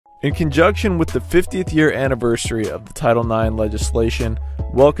In conjunction with the 50th year anniversary of the Title IX legislation,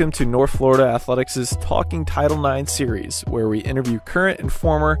 welcome to North Florida Athletics' Talking Title IX series, where we interview current and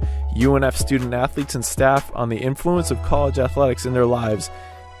former UNF student athletes and staff on the influence of college athletics in their lives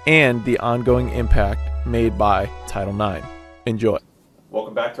and the ongoing impact made by Title IX. Enjoy.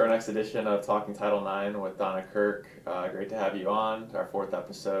 Welcome back to our next edition of Talking Title IX with Donna Kirk. Great to have you on, our fourth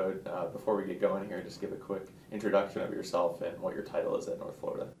episode. Before we get going here, just give a quick introduction of yourself and what your title is at North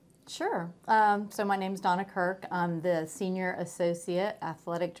Florida. Sure. So my name is Donna Kirk. I'm the Senior Associate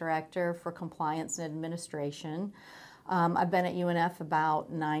Athletic Director for Compliance and Administration. I've been at UNF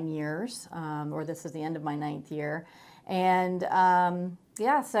about 9 years, or this is the end of my 9th year. And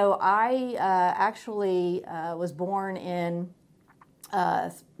so I actually was born in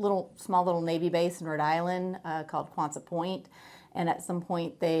a small little Navy base in Rhode Island called Quonset Point. And at some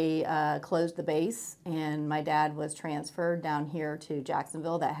point they closed the base, and my dad was transferred down here to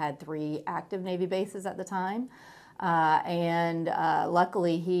Jacksonville that had 3 active Navy bases at the time.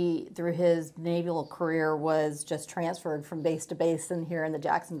 Luckily he, through his naval career, was just transferred from base to base here in the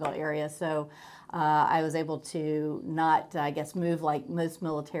Jacksonville area. So I was able to not, move like most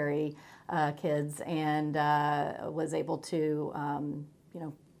military kids, and was able to,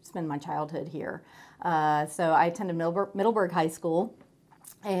 spend my childhood here. So I attended Middleburg High School,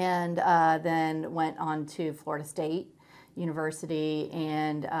 and then went on to Florida State University,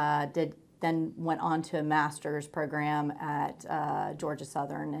 and then went on to a master's program at Georgia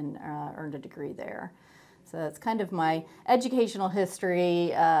Southern, and earned a degree there. So that's kind of my educational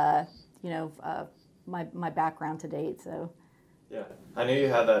history, my background to date. So. Yeah, I knew you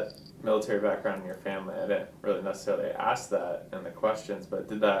had that military background in your family. I didn't really necessarily ask that in the questions, but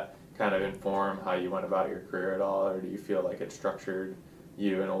did that kind of inform how you went about your career at all, or do you feel like it structured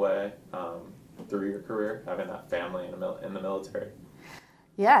you in a way through your career, having that family in the military?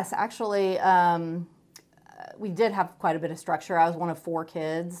 Yes, actually, we did have quite a bit of structure. I was one of 4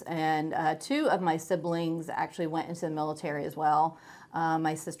 kids, and 2 of my siblings actually went into the military as well.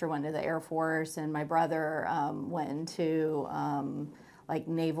 My sister went to the Air Force, and my brother went into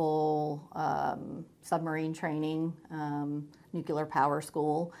naval submarine training, nuclear power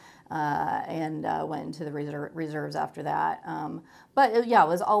school, and went into the reserves after that. It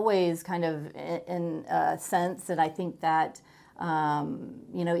was always kind of in a sense that I think that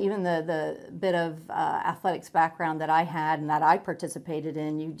even the bit of athletics background that I had and that I participated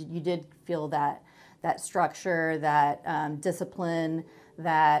in, you did feel that structure, that discipline,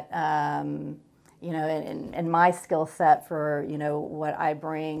 that and my skill set for what I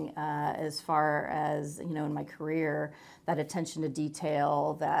bring as far as in my career, that attention to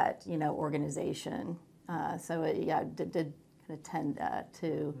detail, that organization. It did kind of tend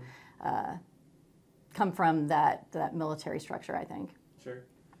to come from that military structure, I think. Sure.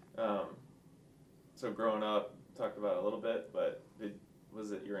 So growing up, talked about it a little bit, but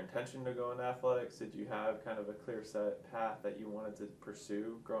was it your intention to go into athletics? Did you have kind of a clear set path that you wanted to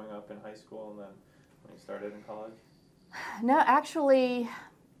pursue growing up in high school and then when you started in college? No, actually,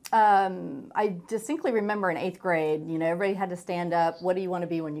 I distinctly remember in 8th grade, everybody had to stand up, what do you want to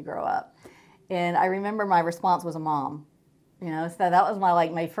be when you grow up? And I remember my response was a mom. So that was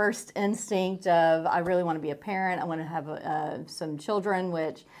my first instinct of, I really want to be a parent. I want to have some children,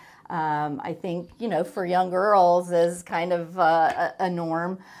 which I think, for young girls is kind of a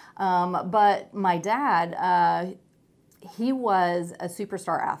norm. But my dad, he was a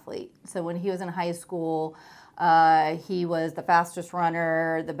superstar athlete. So when he was in high school, he was the fastest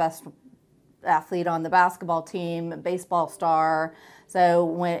runner, the best athlete on the basketball team, baseball star. So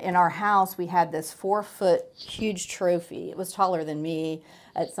when in our house, we had this 4-foot huge trophy. It was taller than me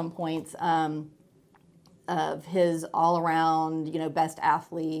at some points, of his all-around, best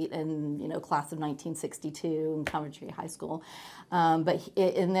athlete and, class of 1962 in Coventry High School. And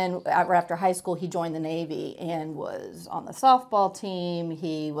then right after high school, he joined the Navy and was on the softball team.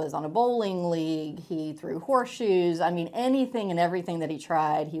 He was on a bowling league. He threw horseshoes. I mean, anything and everything that he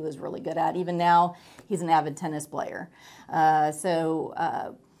tried, he was really good at. Even now, he's an avid tennis player.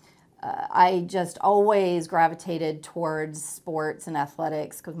 I just always gravitated towards sports and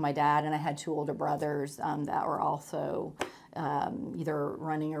athletics because my dad and I had 2 older brothers that were also either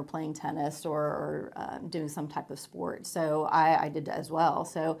running or playing tennis or doing some type of sport. So I did that as well.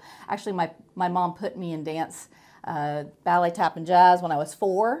 So actually my mom put me in dance, ballet, tap, and jazz when I was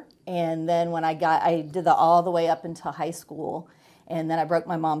 4. And then when I did that all the way up until high school. And then I broke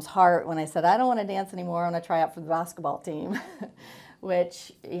my mom's heart when I said, I don't want to dance anymore. I want to try out for the basketball team.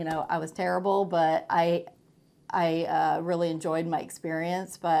 Which, I was terrible, but I really enjoyed my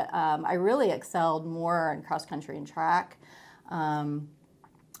experience. But I really excelled more in cross country and track.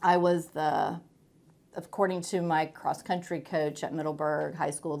 I was according to my cross country coach at Middleburg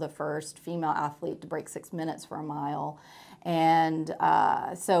High School, the first female athlete to break 6 minutes for a mile. And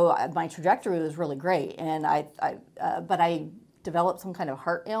so my trajectory was really great. And but I developed some kind of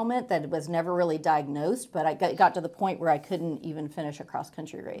heart ailment that was never really diagnosed, but I got to the point where I couldn't even finish a cross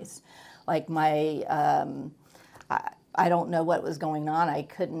country race. Like I don't know what was going on. I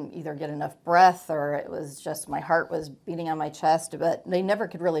couldn't either get enough breath, or it was just my heart was beating on my chest, but they never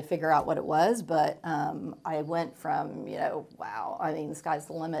could really figure out what it was. But I went from, wow, I mean, the sky's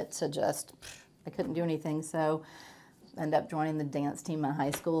the limit, to just, I couldn't do anything. So I ended up joining the dance team in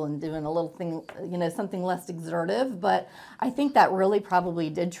high school and doing a little thing, something less exertive. But I think that really probably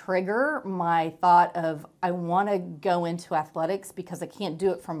did trigger my thought of, I want to go into athletics because I can't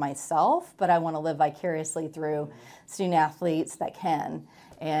do it for myself, but I want to live vicariously through student athletes that can.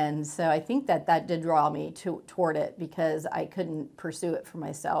 And so I think that did draw me toward it, because I couldn't pursue it for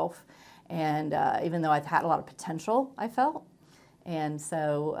myself. And even though I've had a lot of potential, I felt. And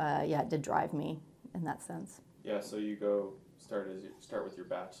so, it did drive me in that sense. Yeah, so you start with your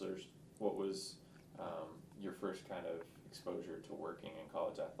bachelor's. What was your first kind of exposure to working in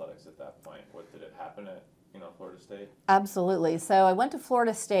college athletics at that point? What did it happen at Florida State? Absolutely. So I went to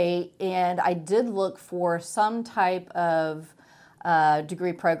Florida State, and I did look for some type of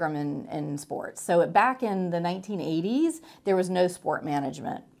degree program in sports. So back in the 1980s, there was no sport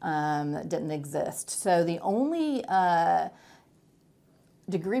management that didn't exist. So the only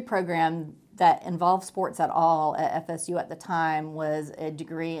degree program that involved sports at all at FSU at the time was a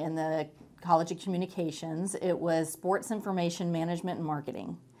degree in the College of Communications. It was Sports Information Management and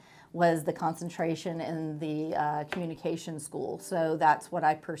Marketing was the concentration in the communication school. So that's what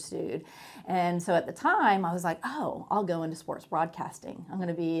I pursued. And so at the time, I was like, oh, I'll go into sports broadcasting. I'm going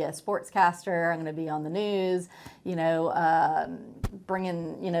to be a sportscaster. I'm going to be on the news,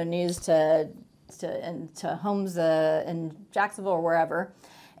 bringing, news to homes in Jacksonville or wherever.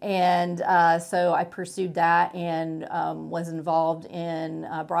 And so I pursued that and was involved in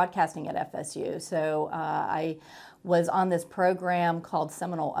broadcasting at FSU. So I was on this program called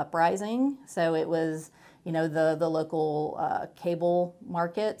Seminole Uprising. So it was, the local cable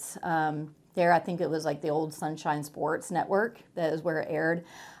markets. There, I think it was like the old Sunshine Sports Network. That is where it aired.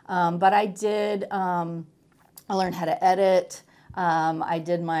 But I did, I learned how to edit. I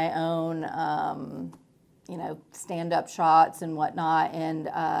did my own stand-up shots and whatnot, and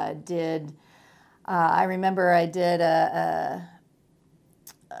I remember I did a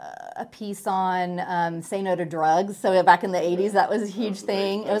piece on Say No to Drugs. So back in the 80s, that was a huge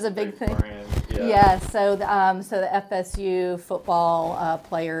thing. It was a big thing. Yeah, so the FSU football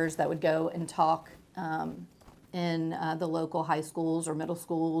players that would go and talk in the local high schools or middle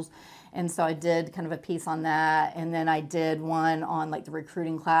schools. And so I did kind of a piece on that, and then I did one on like the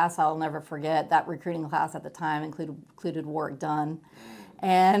recruiting class. I'll never forget that recruiting class at the time included Warwick Dunn,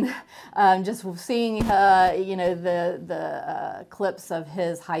 and just seeing the clips of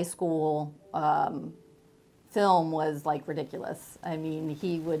his high school film was like ridiculous. I mean,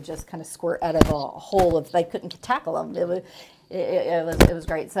 he would just kind of squirt out of a hole if they couldn't tackle him. It was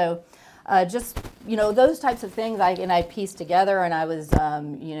great. So. Just those types of things I pieced together, and I was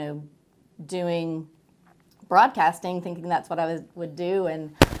doing broadcasting, thinking that's what I would do.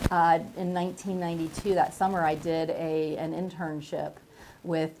 And in 1992, that summer, I did an internship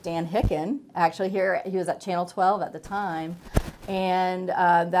with Dan Hicken. Actually, he was at Channel 12 at the time, and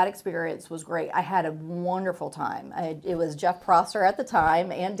that experience was great. I had a wonderful time. It was Jeff Prosser at the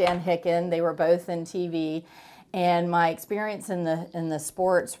time and Dan Hicken. They were both in TV. And my experience in the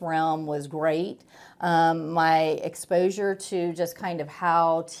sports realm was great. My exposure to just kind of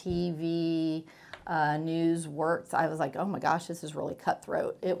how TV news works, I was like, oh my gosh, this is really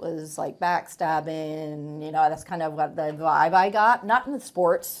cutthroat. It was like backstabbing, that's kind of what the vibe I got, not in the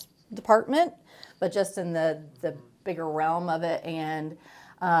sports department, but just in the bigger realm of it. And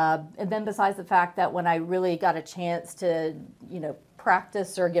then besides the fact that when I really got a chance to,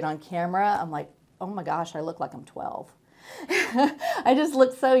 practice or get on camera, I'm like, oh my gosh, I look like I'm 12. I just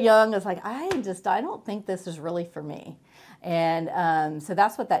look so young. It's like, I don't think this is really for me. And so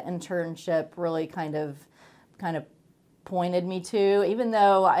that's what that internship really kind of pointed me to. Even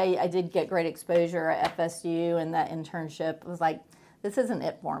though I did get great exposure at FSU, and that internship was like, this isn't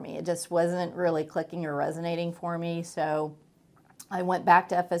it for me. It just wasn't really clicking or resonating for me. So I went back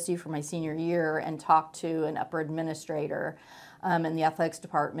to FSU for my senior year and talked to an upper administrator in the athletics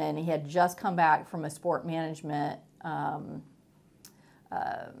department. He had just come back from a sport management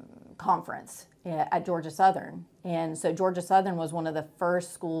conference at Georgia Southern. And so Georgia Southern was one of the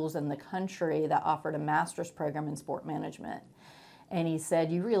first schools in the country that offered a master's program in sport management. And he said,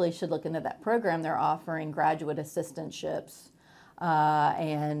 you really should look into that program. They're offering graduate assistantships.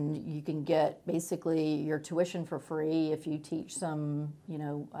 And you can get basically your tuition for free if you teach some,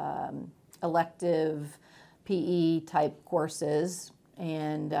 elective PE type courses,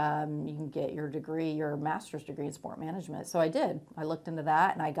 and you can get your degree, your master's degree in sport management. So I did. I looked into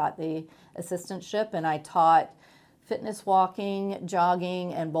that, and I got the assistantship, and I taught fitness walking,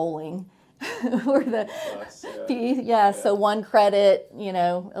 jogging, and bowling. Were the PE, so 1 credit,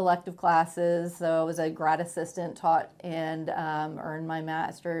 elective classes. So I was a grad assistant, taught and earned my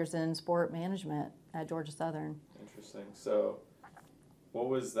master's in sport management at Georgia Southern. Interesting. So what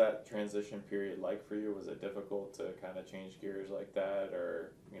was that transition period like for you? Was it difficult to kind of change gears like that,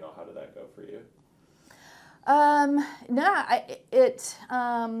 or how did that go for you?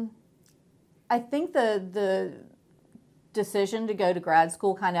 I think the decision to go to grad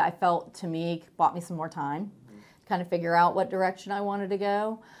school I felt to me bought me some more time to kind of figure out what direction I wanted to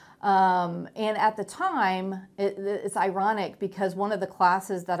go. And at the time, it's ironic because one of the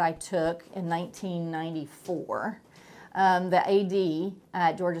classes that I took in 1994, the AD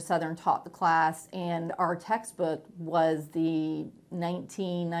at Georgia Southern taught the class, and our textbook was the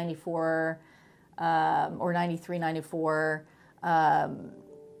 1994 or 93-94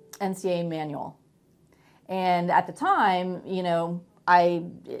 NCAA manual. And at the time, I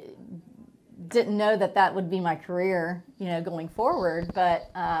didn't know that would be my career, going forward.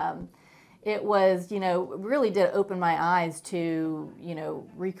 But it was, really did open my eyes to,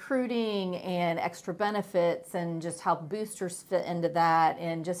 recruiting and extra benefits and just how boosters fit into that,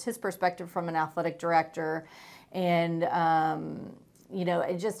 and just his perspective from an athletic director, and,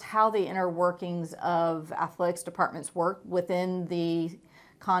 just how the inner workings of athletics departments work within the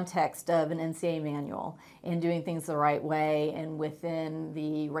context of an NCAA manual, and doing things the right way and within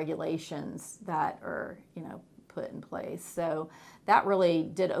the regulations that are, put in place. So that really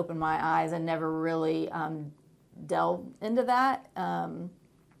did open my eyes. I never really delved into that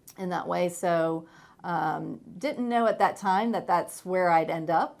in that way. So didn't know at that time that that's where I'd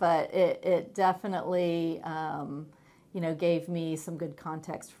end up, but it definitely, gave me some good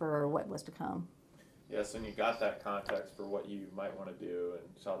context for what was to come. Yes, and you got that context for what you might want to do and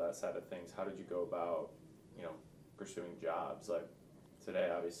saw that side of things. How did you go about, pursuing jobs? Like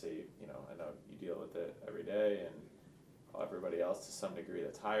today, obviously, I know you deal with it every day, and everybody else to some degree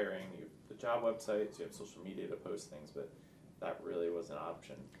that's hiring. You have the job websites, you have social media to post things, but that really was an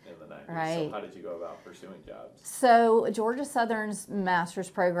option in the 90s. Right. So how did you go about pursuing jobs? So Georgia Southern's master's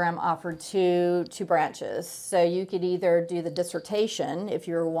program offered two branches. So you could either do the dissertation if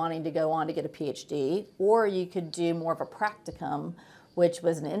you were wanting to go on to get a PhD, or you could do more of a practicum, which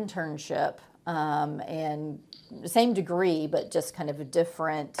was an internship, and same degree, but just kind of a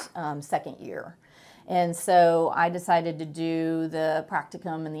different second year. And so I decided to do the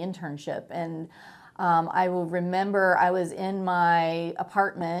practicum and the internship. And I will remember I was in my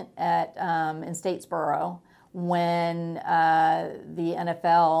apartment in Statesboro when the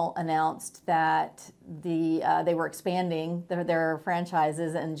NFL announced that they were expanding their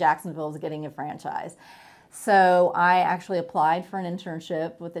franchises, and Jacksonville was getting a franchise. So I actually applied for an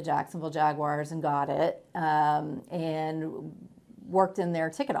internship with the Jacksonville Jaguars and got it, and worked in their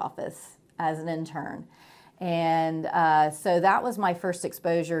ticket office as an intern. And so that was my first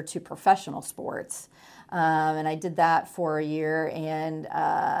exposure to professional sports. And I did that for a year, and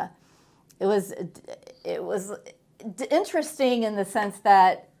it was interesting in the sense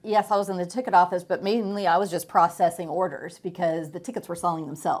that, yes, I was in the ticket office, but mainly I was just processing orders because the tickets were selling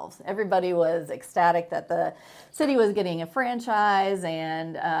themselves. Everybody was ecstatic that the city was getting a franchise,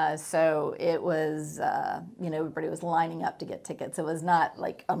 and so it was, everybody was lining up to get tickets. It was not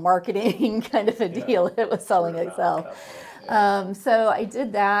like a marketing kind of a deal. It was selling itself. So I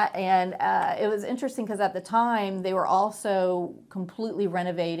did that, and it was interesting because at the time they were also completely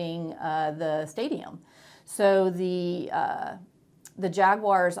renovating the stadium. So the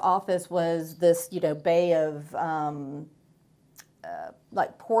Jaguars office was this, bay of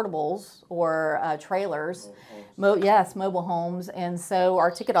like portables or trailers. Mobile homes. And so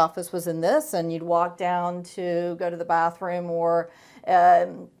our ticket office was in this, and you'd walk down to go to the bathroom or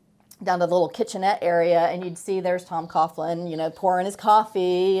down to the little kitchenette area, and you'd see there's Tom Coughlin, pouring his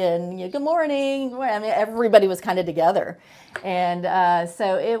coffee, and good morning. I mean, everybody was kind of together, and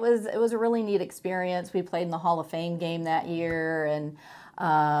so it was a really neat experience. We played in the Hall of Fame game that year, and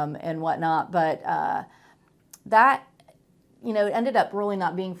whatnot. But that ended up really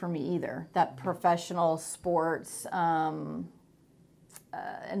not being for me either. That professional sports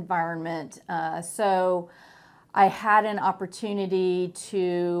environment. So I had an opportunity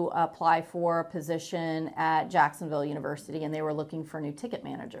to apply for a position at Jacksonville University, and they were looking for a new ticket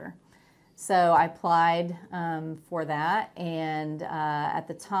manager. So I applied for that, and at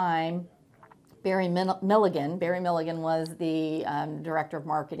the time, Barry Milligan was the director of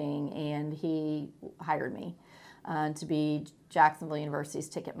marketing, and he hired me to be Jacksonville University's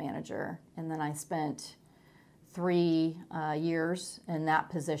ticket manager. And then I spent 3 years in that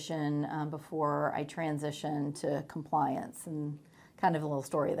position before I transitioned to compliance, and kind of a little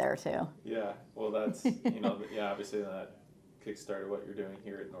story there too. Yeah, well, that's yeah, obviously that kickstarted what you're doing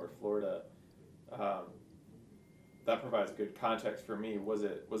here in North Florida. That provides good context for me. Was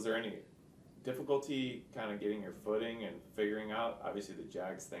there any difficulty kind of getting your footing and figuring out? Obviously, the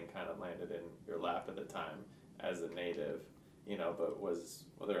Jags thing kind of landed in your lap at the time as a native, but were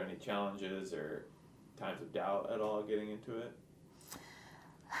there any challenges or times of doubt at all getting into it?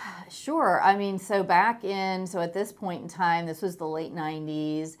 Sure. I mean, so at this point in time, this was the late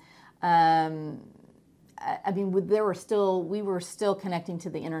 90s. I mean, we were still connecting to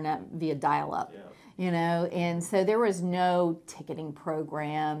the internet via dial-up, and so there was no ticketing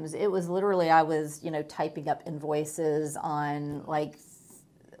programs. It was literally, I was, typing up invoices on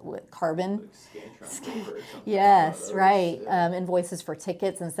carbon. Yes, right. Invoices for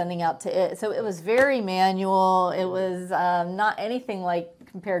tickets and sending out to it. So it was very manual. It was not anything like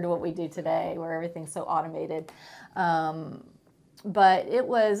compared to what we do today, where everything's so automated. But it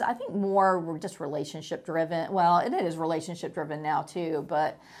was, I think, more just relationship driven. Well, it is relationship driven now too,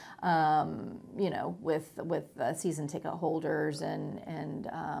 but with season ticket holders and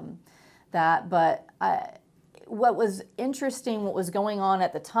that. But what was interesting, what was going on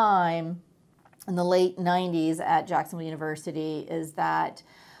at the time in the late 90s at Jacksonville University is that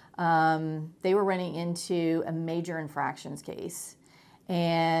they were running into a major infractions case.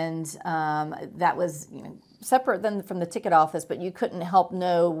 And that was separate from the ticket office, but you couldn't help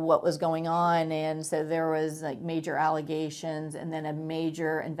know what was going on. And so there was major allegations and then a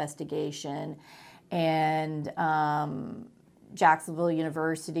major investigation. And Jacksonville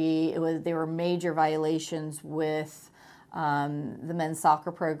University, there were major violations with the men's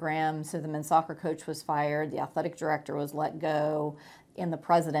soccer program. So the men's soccer coach was fired, the athletic director was let go, and the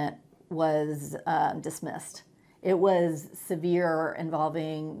president was dismissed. It was severe,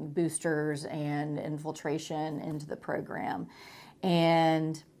 involving boosters and infiltration into the program.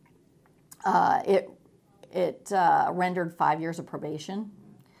 And it rendered 5 years of probation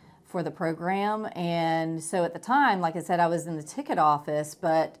for the program. And so at the time, like I said, I was in the ticket office,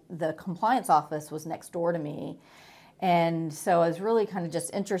 but the compliance office was next door to me. And so I was really kind of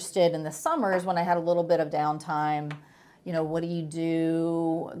just interested in the summers when I had a little bit of downtime. What do you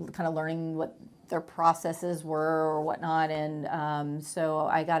do? Kind of learning what their processes were or whatnot. And so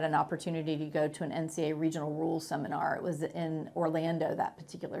I got an opportunity to go to an NCAA regional rules seminar. It was in Orlando that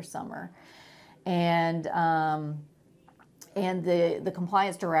particular summer. And the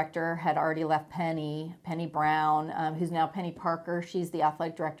compliance director had already left Penny Brown, who's now Penny Parker. She's the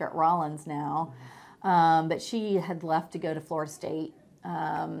athletic director at Rollins now. But she had left to go to Florida State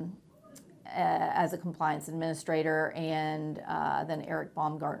as a compliance administrator, and then Eric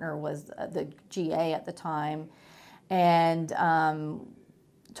Baumgartner was the GA at the time, and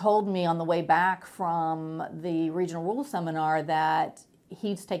told me on the way back from the regional rules seminar that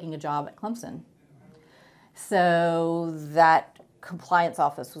he's taking a job at Clemson. So that compliance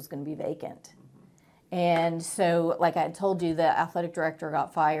office was going to be vacant. And so, like I had told you, the athletic director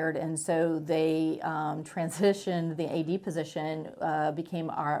got fired, and so they transitioned the AD position,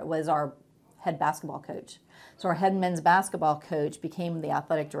 was our head basketball coach. So our head men's basketball coach became the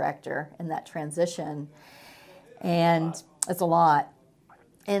athletic director in that transition, and it's a lot.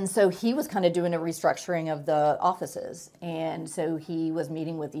 And so he was kind of doing a restructuring of the offices, and so he was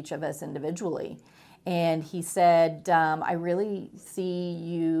meeting with each of us individually. And he said, I really see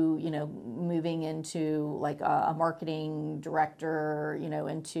you, moving into like a marketing director,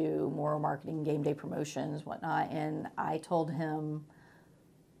 into more marketing, game day promotions, whatnot. And I told him,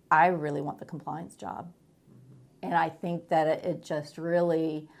 I really want the compliance job. And I think that it just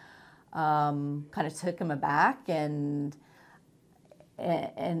really kind of took him aback. And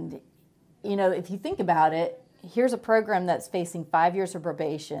if you think about it, here's a program that's facing 5 years of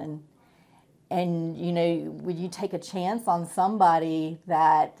probation. And, would you take a chance on somebody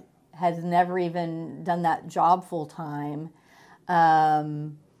that has never even done that job full time?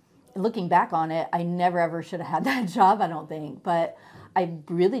 Looking back on it, I never ever should have had that job, I don't think. But I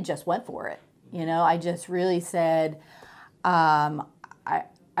really just went for it. I just really said,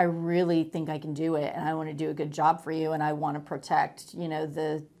 I I really think I can do it, and I want to do a good job for you, and I want to protect,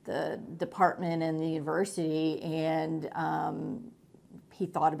 the department and the university. And he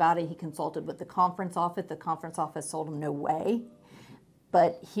thought about it. He consulted with the conference office. The conference office told him no way,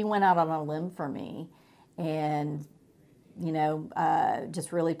 but he went out on a limb for me, and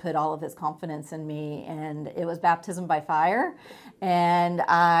just really put all of his confidence in me, and it was baptism by fire. And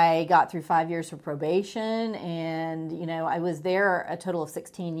I got through 5 years of probation, and I was there a total of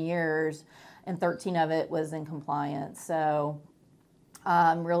 16 years, and 13 of it was in compliance. So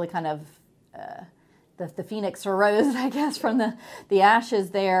really kind of the phoenix arose, I guess, from the ashes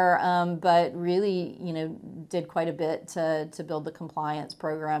there, but really, did quite a bit to build the compliance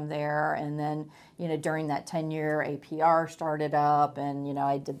program there. And then, during that 10-year, APR started up, and,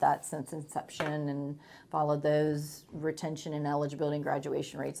 I did that since inception and followed those retention and eligibility and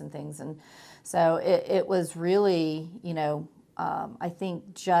graduation rates and things. And so it was really, I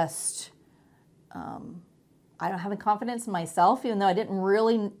think just, I don't have confidence in myself, even though I didn't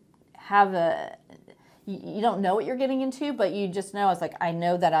really have you don't know what you're getting into, but you just know. It's like, I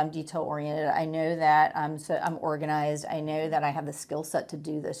know that I'm detail oriented. I know that I'm organized. I know that I have the skill set to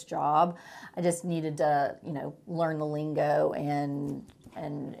do this job. I just needed to, learn the lingo and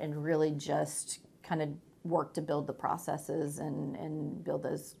really just kind of work to build the processes and build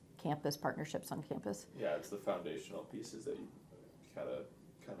those campus partnerships on campus. Yeah, it's the foundational pieces that you kind of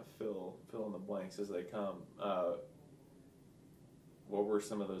fill in the blanks as they come. What were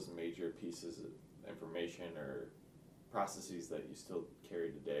some of those major pieces of information or processes that you still carry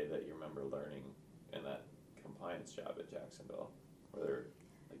today that you remember learning in that compliance job at Jacksonville? Were there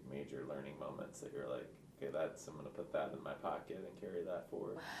like major learning moments that you're like, okay, I'm going to put that in my pocket and carry that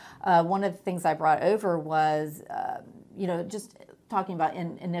forward? One of the things I brought over was, just talking about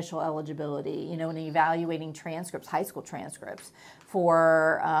initial eligibility, and evaluating transcripts, high school transcripts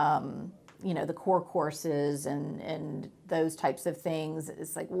for, the core courses and those types of things.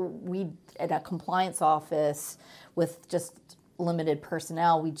 It's like we, at a compliance office with just limited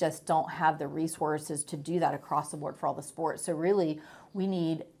personnel, we just don't have the resources to do that across the board for all the sports. So really, we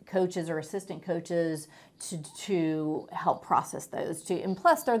need coaches or assistant coaches to help process those. And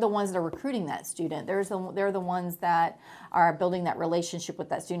plus, they're the ones that are recruiting that student. They're the ones that are building that relationship with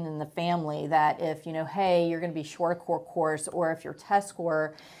that student and the family, that if, hey, you're going to be short a core course, or if your test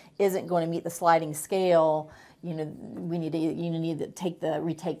score isn't going to meet the sliding scale, you need to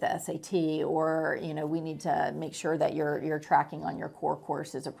retake the SAT, or we need to make sure that you're tracking on your core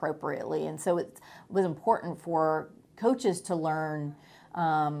courses appropriately. And so it was important for coaches to learn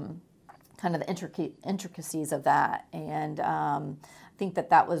kind of the intricacies of that. And I think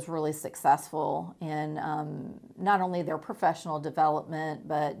that was really successful in not only their professional development,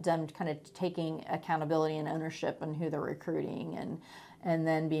 but them kind of taking accountability and ownership on who they're recruiting, and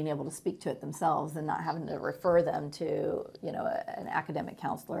then being able to speak to it themselves and not having to refer them to, an academic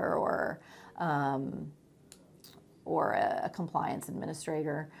counselor or a compliance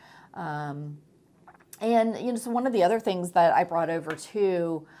administrator. And, so one of the other things that I brought over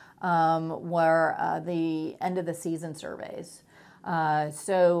too were the end of the season surveys. I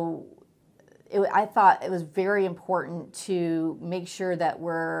thought it was very important to make sure that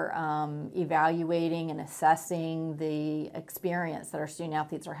we're evaluating and assessing the experience that our student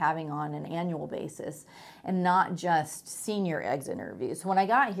athletes are having on an annual basis, and not just senior exit interviews. When I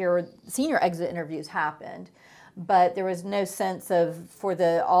got here, senior exit interviews happened, but there was no sense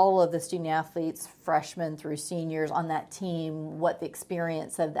for all of the student athletes, freshmen through seniors on that team, what the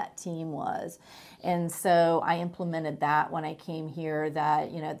experience of that team was. And so I implemented that when I came here, that,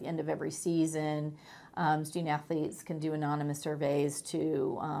 at the end of every season, student athletes can do anonymous surveys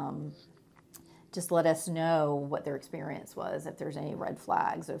to just let us know what their experience was, if there's any red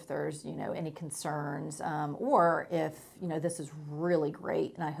flags, if there's, any concerns, or if, this is really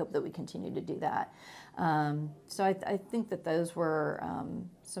great, and I hope that we continue to do that. So I think that those were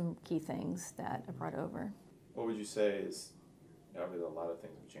some key things that I brought over. What would you say is, obviously a lot of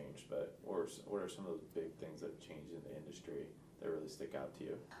things have changed, but what are some of those big things that have changed in the industry that really stick out to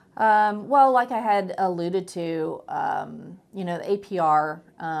you? Well, like I had alluded to, the APR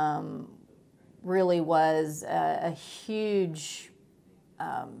really was a huge,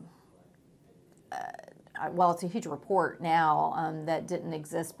 it's a huge report now that didn't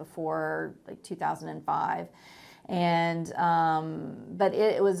exist before like 2005. And but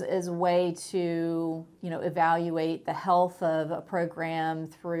it was as a way to evaluate the health of a program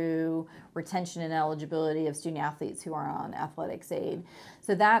through retention and eligibility of student athletes who are on athletics aid.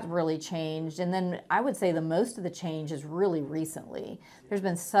 So that really changed. And then I would say the most of the change is really recently. There's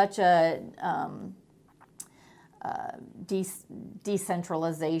been such a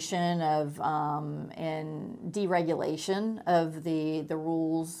decentralization of and deregulation of the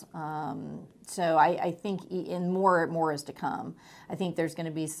rules. So I think in more is to come. I think there's going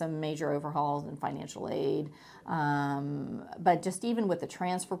to be some major overhauls in financial aid, but just even with the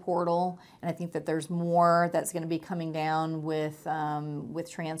transfer portal, and I think that there's more that's going to be coming down with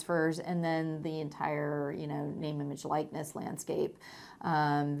transfers, and then the entire name, image, likeness landscape.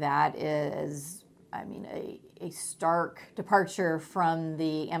 That is, I mean, a stark departure from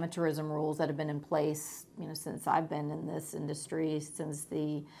the amateurism rules that have been in place, since I've been in this industry, since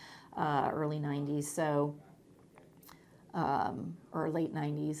the early 90s, so, or late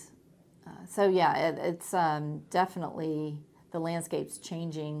 90s. So yeah, it's definitely, the landscape's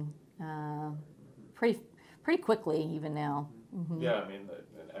changing pretty quickly even now. Mm-hmm. Yeah, I mean,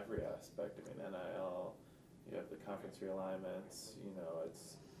 in every aspect. I mean, NIL, you have the conference realignments,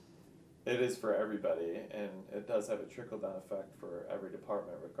 it is for everybody, and it does have a trickle-down effect for every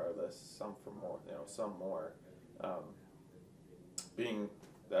department regardless, some for more, some more. Being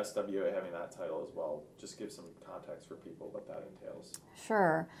the SWA, having that title as well, just give some context for people what that entails.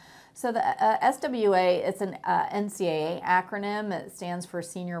 Sure. So the SWA, it's an NCAA acronym. It stands for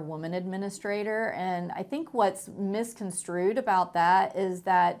Senior Woman Administrator, and I think what's misconstrued about that is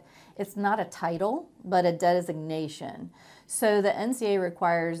that it's not a title, but a designation. So the NCAA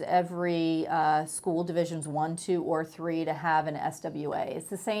requires every school, divisions 1, 2, or 3, to have an SWA. It's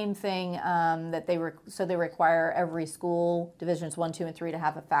the same thing that they require every school, divisions 1, 2, and 3, to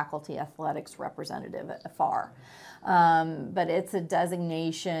have a faculty athletics representative at FAR. But it's a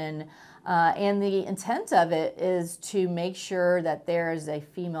designation, and the intent of it is to make sure that there is a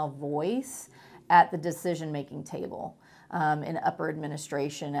female voice at the decision-making table. In upper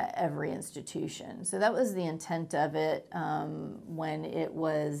administration at every institution. So that was the intent of it when it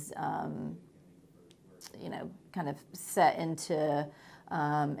was, kind of set into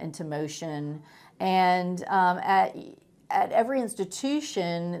motion. And at every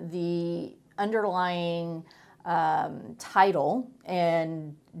institution, the underlying title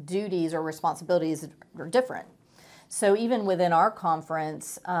and duties or responsibilities are different. So even within our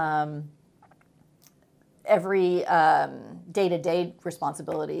conference, every day-to-day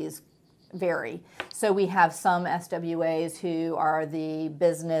responsibilities vary. So we have some SWAs who are the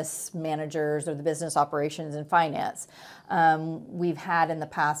business managers or the business operations and finance. We've had in the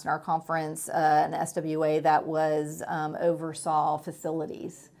past in our conference an SWA that was oversaw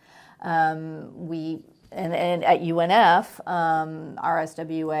facilities. And at UNF, our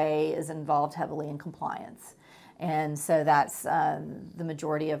SWA is involved heavily in compliance. And so that's the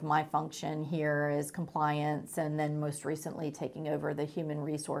majority of my function here is compliance, and then most recently taking over the human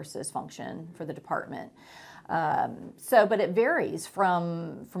resources function for the department. But it varies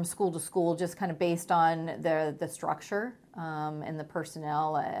from school to school, just kind of based on the structure and the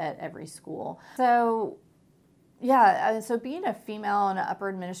personnel at every school. So yeah, so being a female in upper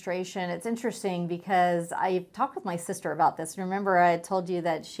administration, it's interesting because I talked with my sister about this. Remember I told you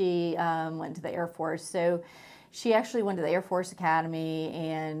that she went to the Air Force. So she actually went to the Air Force Academy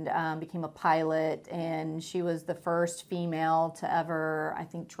and became a pilot, and she was the first female to ever, I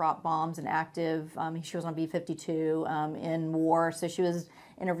think, drop bombs in active. She was on B-52 in war, so she was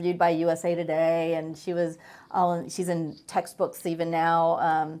interviewed by USA Today, and she's in textbooks even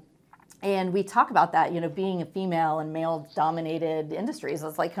now. And we talk about that, being a female in male-dominated industries.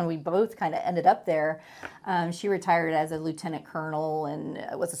 It's like we both kind of ended up there. She retired as a lieutenant colonel and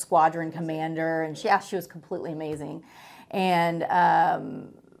was a squadron commander, and she was completely amazing. And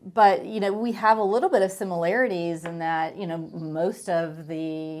but we have a little bit of similarities in that most of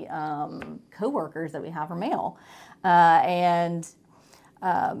the coworkers that we have are male, but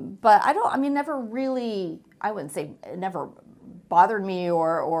never really. I wouldn't say never bothered me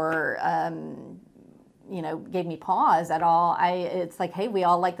or gave me pause at all. It's like, hey, we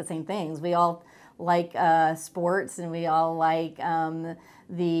all like the same things. We all like sports, and we all like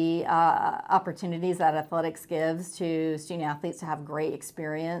the opportunities that athletics gives to student athletes to have great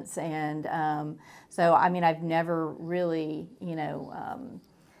experience. And so, I've never really,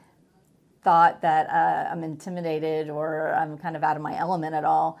 thought that I'm intimidated or I'm kind of out of my element at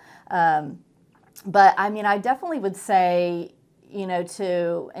all. But I definitely would say,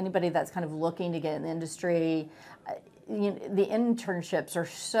 to anybody that's kind of looking to get in the industry, the internships are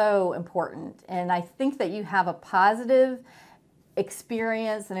so important. And I think that you have a positive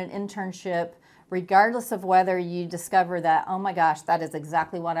experience in an internship, regardless of whether you discover that, oh my gosh, that is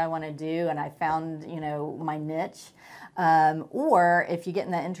exactly what I want to do, and I found, my niche. Or if you get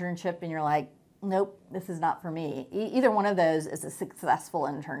in that internship and you're like, nope, this is not for me. Either one of those is a successful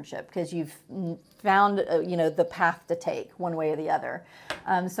internship because you've found the path to take one way or the other.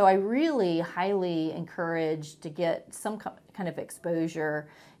 So I really highly encourage to get some kind of exposure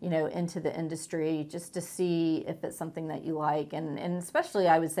into the industry, just to see if it's something that you like, and especially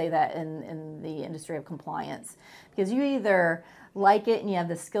I would say that in the industry of compliance, because you either like it and you have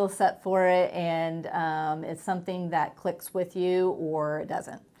the skill set for it, and it's something that clicks with you, or it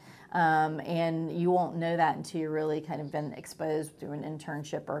doesn't. And you won't know that until you really kind of been exposed through an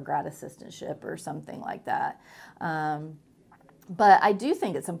internship or a grad assistantship or something like that. But I do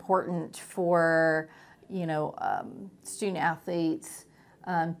think it's important for student athletes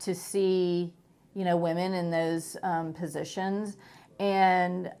to see women in those positions,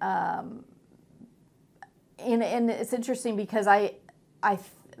 and it's interesting because I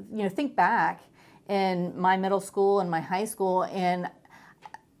think back in my middle school and my high school, and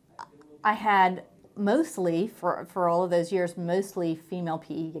I had mostly, for all of those years, mostly female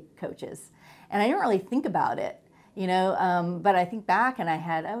PE coaches. And I didn't really think about it, but I think back and I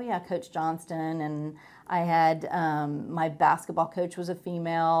had, Coach Johnston, and I had my basketball coach was a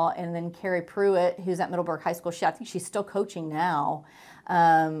female, and then Carrie Pruitt, who's at Middleburg High School, I think she's still coaching now,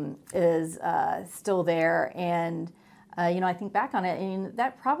 is still there. And I think back on it, and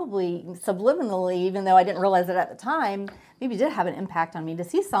that probably subliminally, even though I didn't realize it at the time, maybe did have an impact on me, to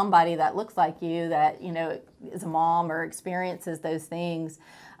see somebody that looks like you, that is a mom or experiences those things.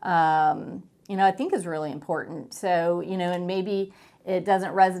 I think is really important. So and maybe it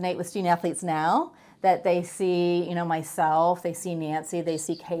doesn't resonate with student athletes now, that they see myself, they see Nancy, they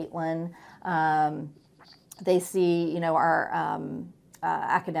see Caitlin, they see our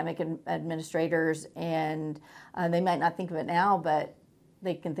academic administrators, and they might not think of it now, but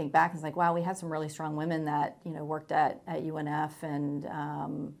they can think back and it's like, wow, we had some really strong women that worked at UNF, and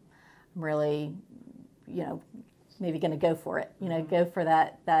I'm really maybe going to go for it, go for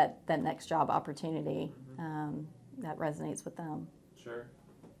that next job opportunity that resonates with them. Sure.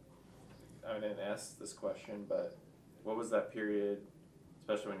 I didn't ask this question, but what was that period,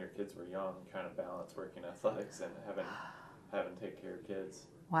 especially when your kids were young, trying to balance working athletics and having to take care of kids?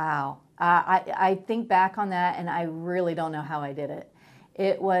 Wow. I think back on that, and I really don't know how I did it.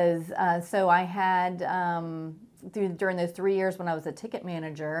 It was, so I had, during those 3 years when I was a ticket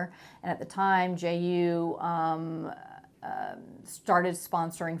manager, and at the time JU started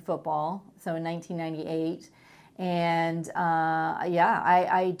sponsoring football, so in 1998. And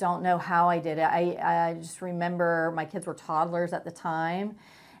I don't know how I did it. I just remember my kids were toddlers at the time.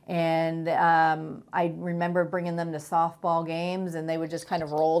 And I remember bringing them to softball games, and they would just kind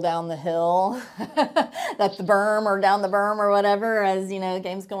of roll down the hill, that's the berm, or down the berm or whatever, as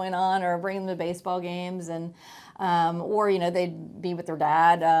games going on, or bring them to baseball games, and or they'd be with their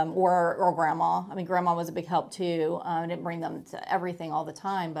dad, or grandma. I mean, grandma was a big help too. I didn't bring them to everything all the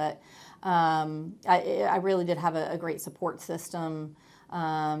time, but I really did have a great support system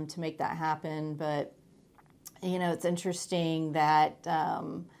to make that happen. But it's interesting that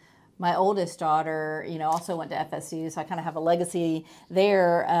my oldest daughter, also went to FSU, so I kind of have a legacy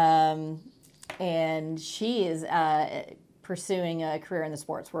there, and she is pursuing a career in the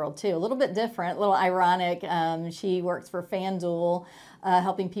sports world too. A little bit different, a little ironic. She works for FanDuel,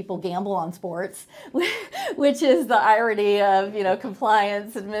 helping people gamble on sports, which is the irony of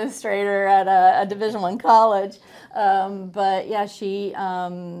compliance administrator at a Division I college. But yeah, she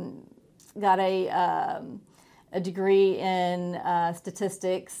got a degree in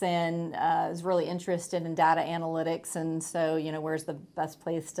statistics, and is really interested in data analytics, and so where's the best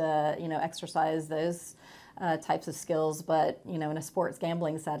place to exercise those types of skills, but in a sports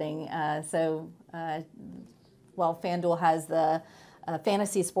gambling setting. FanDuel has the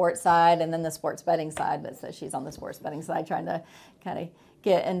fantasy sports side and then the sports betting side, but so she's on the sports betting side, trying to kind of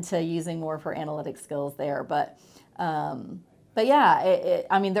get into using more of her analytic skills there. But yeah,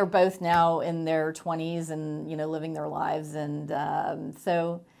 I mean, they're both now in their 20s and living their lives, and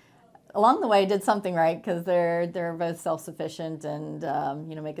so along the way did something right, because they're both self-sufficient and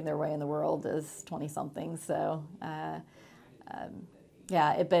making their way in the world as 20-somethings. So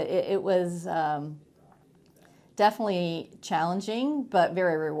it was definitely challenging, but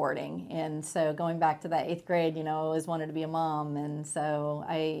very rewarding. And so going back to that 8th grade, I always wanted to be a mom, and so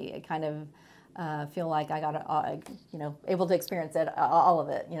I kind of feel like I got able to experience it, all of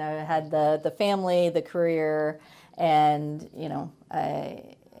it. I had the family, the career, and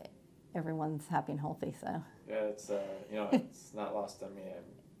everyone's happy and healthy. So yeah, it's it's not lost on me.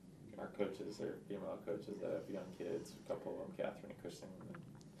 Our coaches are female coaches that have young kids. A couple of them, Catherine and Kristen.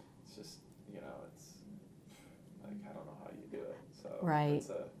 It's just it's like, I don't know how you do it. So right,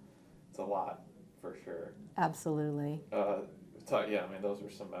 it's a lot for sure. Absolutely. So, yeah, I mean, those were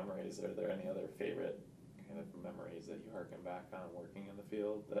some memories. Are there any other favorite kind of memories that you harken back on working in the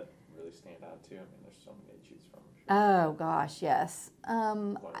field that really stand out to you? I mean, there's so many to choose from. I'm sure. Oh gosh, yes.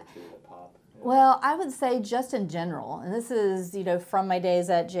 One or two that pop. Yeah. Well, I would say just in general, and this is, from my days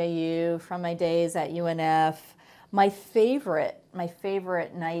at JU, from my days at UNF, my favorite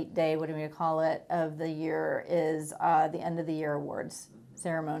night, day, what do we call it, of the year is the end of the year awards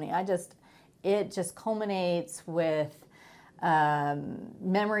ceremony. It just culminates with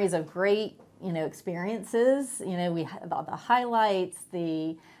memories of great, experiences. We have the highlights,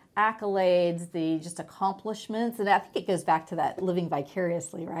 the accolades, the just accomplishments, and I think it goes back to that living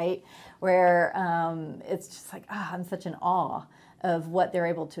vicariously, right? Where it's just like, I'm such in awe of what they're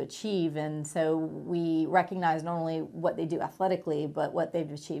able to achieve, and so we recognize not only what they do athletically, but what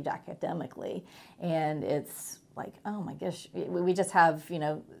they've achieved academically, and it's like, oh my gosh, we just have,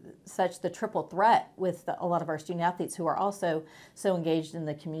 such the triple threat with a lot of our student athletes who are also so engaged in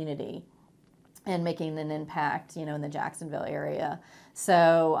the community and making an impact, in the Jacksonville area.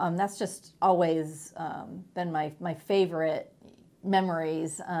 So that's just always been my favorite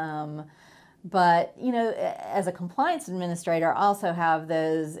memories. But, as a compliance administrator, I also have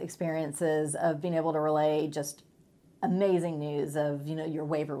those experiences of being able to relay just amazing news of, your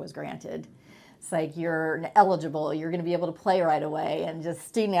waiver was granted. It's like you're eligible, you're going to be able to play right away, and just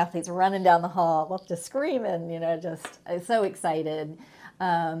student athletes running down the hall, up just screaming, just so excited.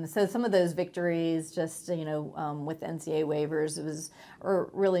 So some of those victories, just with NCAA waivers, it was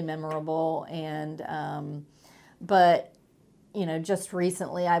really memorable. And but just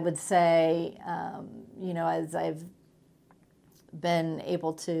recently, I would say, as I've been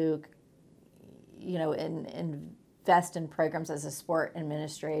able to, invest in programs as a sport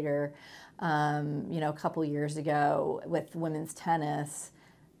administrator, a couple years ago with women's tennis.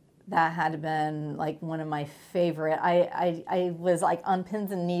 That had been like one of my favorite. I was like on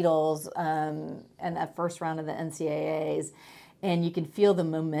pins and needles in that first round of the NCAAs, and you could feel the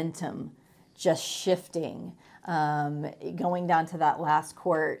momentum just shifting, going down to that last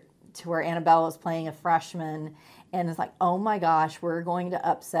court to where Annabelle was playing a freshman, and it's like, oh my gosh, we're going to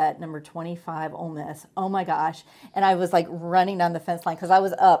upset number 25 Ole Miss. Oh my gosh. And I was like running down the fence line because I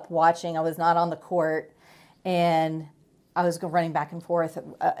was up watching. I was not on the court, and I was running back and forth.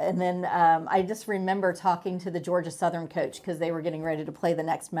 And then I just remember talking to the Georgia Southern coach because they were getting ready to play the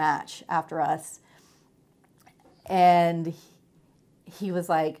next match after us. And he was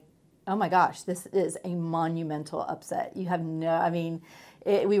like, oh my gosh, this is a monumental upset. You have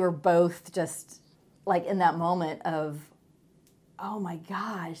we were both just like in that moment of, oh my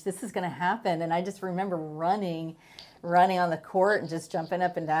gosh, this is going to happen. And I just remember running on the court and just jumping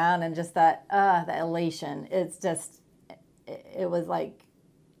up and down, and just that, the elation. It was like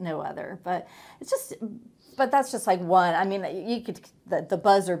no other, but that's just like one. I mean, you could, the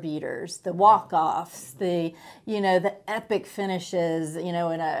buzzer beaters, the walk-offs, the epic finishes, in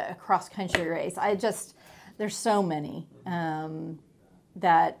a cross-country race. There's so many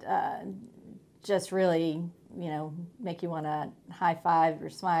that just really, make you want to high five.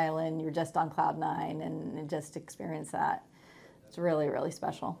 You're smiling. You're just on cloud nine, and just experience that. It's really, really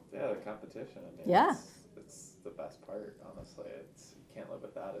special. Yeah, the competition. I mean, yeah. It's the best part, honestly. You can't live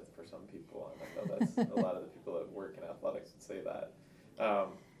without it for some people, and I know that's a lot of the people that work in athletics would say that.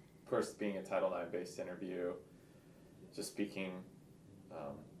 Of course, being a Title IX based interview, just speaking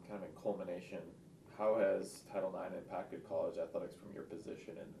kind of in culmination, how has Title IX impacted college athletics from your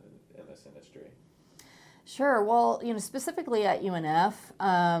position in this industry? Sure. Well, specifically at UNF,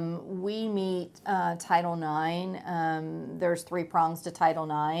 we meet Title IX. There's 3 prongs to Title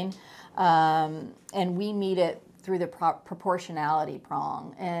IX, and we meet it through the proportionality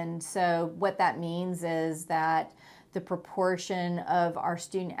prong. And so what that means is that the proportion of our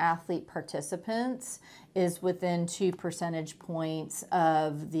student athlete participants is within 2 percentage points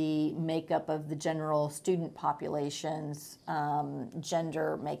of the makeup of the general student population's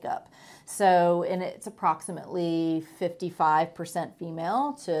gender makeup. So, and it's approximately 55%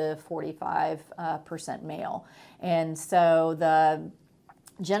 female to 45% male. And so the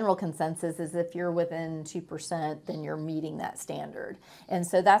general consensus is if you're within 2%, then you're meeting that standard. And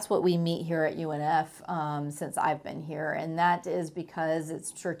so that's what we meet here at UNF since I've been here. And that is because it's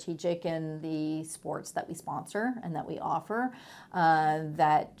strategic in the sports that we sponsor and that we offer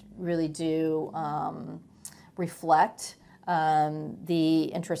that really do reflect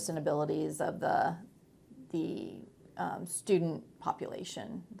the interests and abilities of the student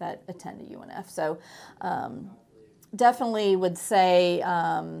population that attend to UNF. So definitely would say,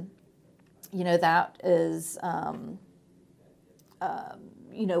 that is,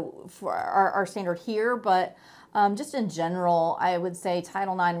 for our standard here, but Just in general, I would say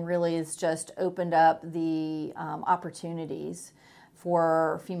Title IX really has just opened up the opportunities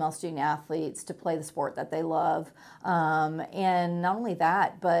for female student athletes to play the sport that they love. And not only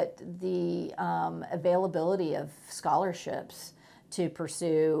that, but the availability of scholarships to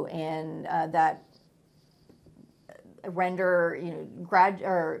pursue, and that render grad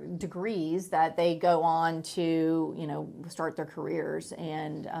or degrees that they go on to start their careers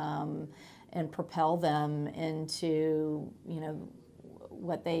and propel them into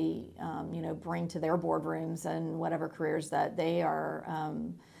what they bring to their boardrooms and whatever careers that they are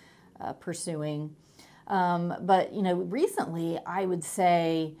pursuing. But recently, I would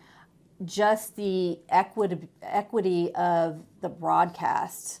say just the equity of the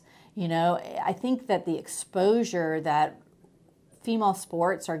broadcasts. I think that the exposure that female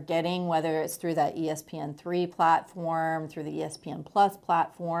sports are getting, whether it's through that ESPN3 platform, through the ESPN Plus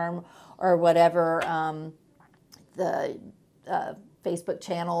platform, or whatever the Facebook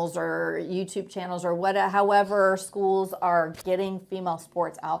channels or YouTube channels or however schools are getting female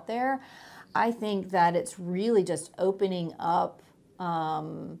sports out there, I think that it's really just opening up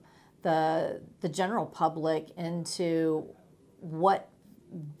the general public into what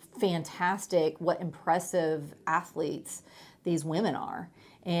fantastic, what impressive athletes these women are.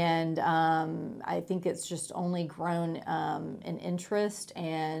 And I think it's just only grown in interest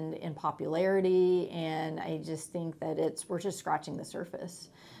and in popularity, and I just think that we're just scratching the surface.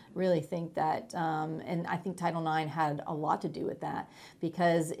 Really think that, and I think Title IX had a lot to do with that,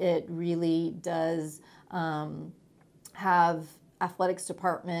 because it really does have athletics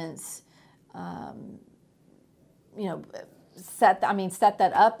departments, set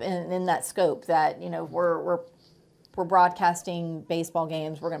that up in that scope that we're broadcasting baseball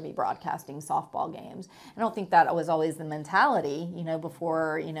games, we're going to be broadcasting softball games. I don't think that was always the mentality,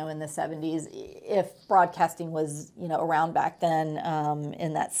 before, in the 70s, if broadcasting was, around back then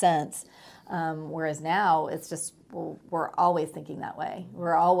in that sense. Whereas now it's just, we're always thinking that way.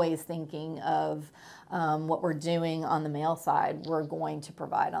 We're always thinking of what we're doing on the male side, we're going to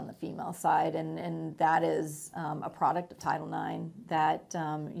provide on the female side. And that is a product of Title IX that,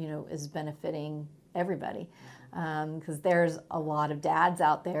 is benefiting everybody. Because there's a lot of dads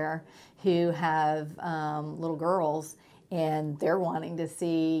out there who have little girls, and they're wanting to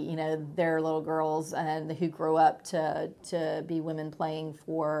see, their little girls and who grow up to be women playing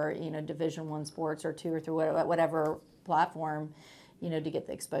for, Division I sports or two or three, whatever platform, to get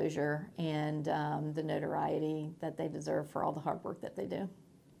the exposure and the notoriety that they deserve for all the hard work that they do.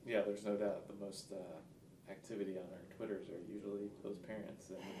 Yeah, there's no doubt the most activity on our Twitters are usually those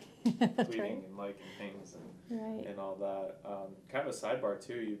parents and tweeting right. and liking things and Right. and all that. Kind of a sidebar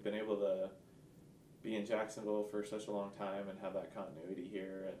too, you've been able to be in Jacksonville for such a long time and have that continuity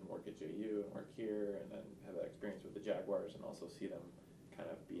here and work at JU and work here and then have that experience with the Jaguars and also see them kind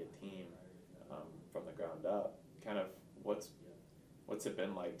of be a team from the ground up. Kind of what's it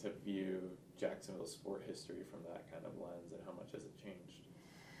been like to view Jacksonville sport history from that kind of lens, and how much has it changed?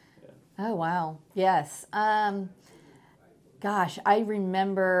 Yeah. Oh, wow. Yes. Gosh, I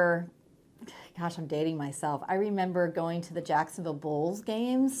remember, I'm dating myself. I remember going to the Jacksonville Bulls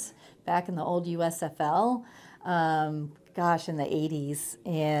games back in the old USFL, in the 80s.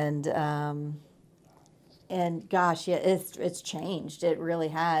 And gosh, yeah, it's changed. It really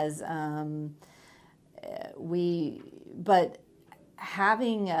has. But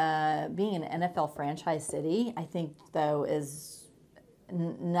having, being an NFL franchise city, I think, though, is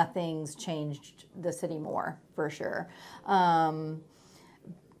nothing's changed the city more, for sure.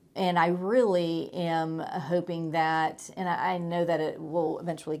 And I really am hoping that, and I know that it will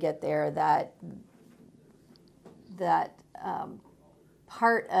eventually get there, that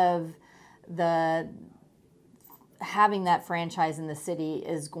part of the having that franchise in the city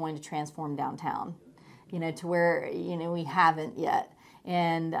is going to transform downtown, to where, we haven't yet.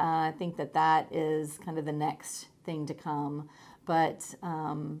 And I think that is kind of the next thing to come. But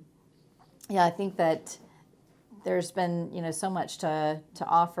I think that there's been so much to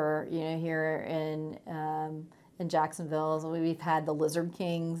offer here in Jacksonville. So we've had the Lizard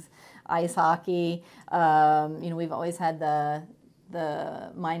Kings ice hockey. We've always had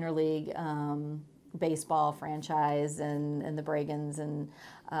the minor league baseball franchise and the Bragans, and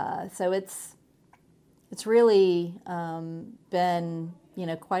so it's really been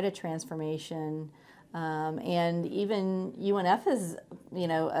quite a transformation. And even UNF has,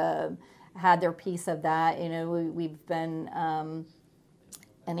 had their piece of that. We've been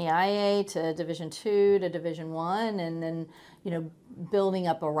NEIA to Division II to Division I, and then building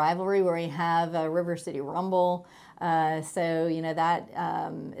up a rivalry where we have a River City Rumble. So that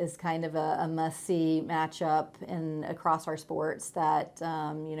is kind of a must-see matchup across our sports that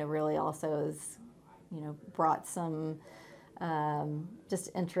really also has brought some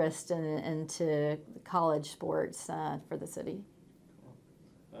just interest into college sports for the city.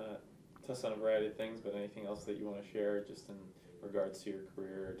 Touched on a variety of things, but anything else that you want to share just in regards to your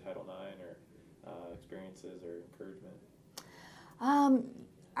career, or Title IX, or experiences or encouragement?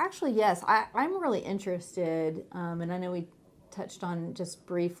 Actually, yes. I'm really interested, and I know we touched on just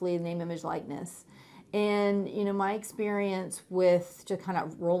briefly name, image, likeness. And, my experience with just kind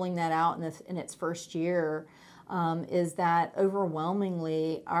of rolling that out in its first year is that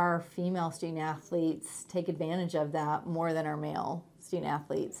overwhelmingly our female student athletes take advantage of that more than our male student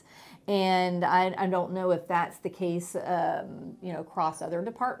athletes. And I don't know if that's the case, across other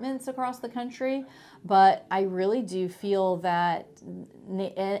departments across the country, but I really do feel that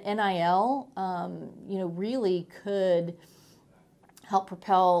NIL, really could help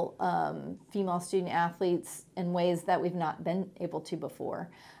propel female student athletes in ways that we've not been able to before.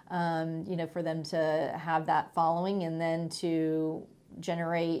 For them to have that following and then to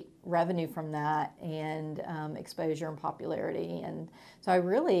generate revenue from that and exposure and popularity. And so I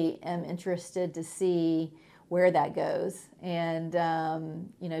really am interested to see where that goes and,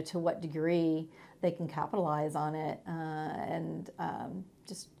 to what degree they can capitalize on it. And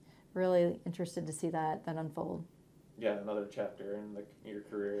just really interested to see that unfold. Yeah, another chapter in your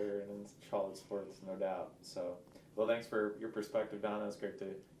career and in college sports, no doubt. So, well, thanks for your perspective, Donna. It's great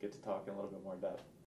to get to talk in a little bit more depth.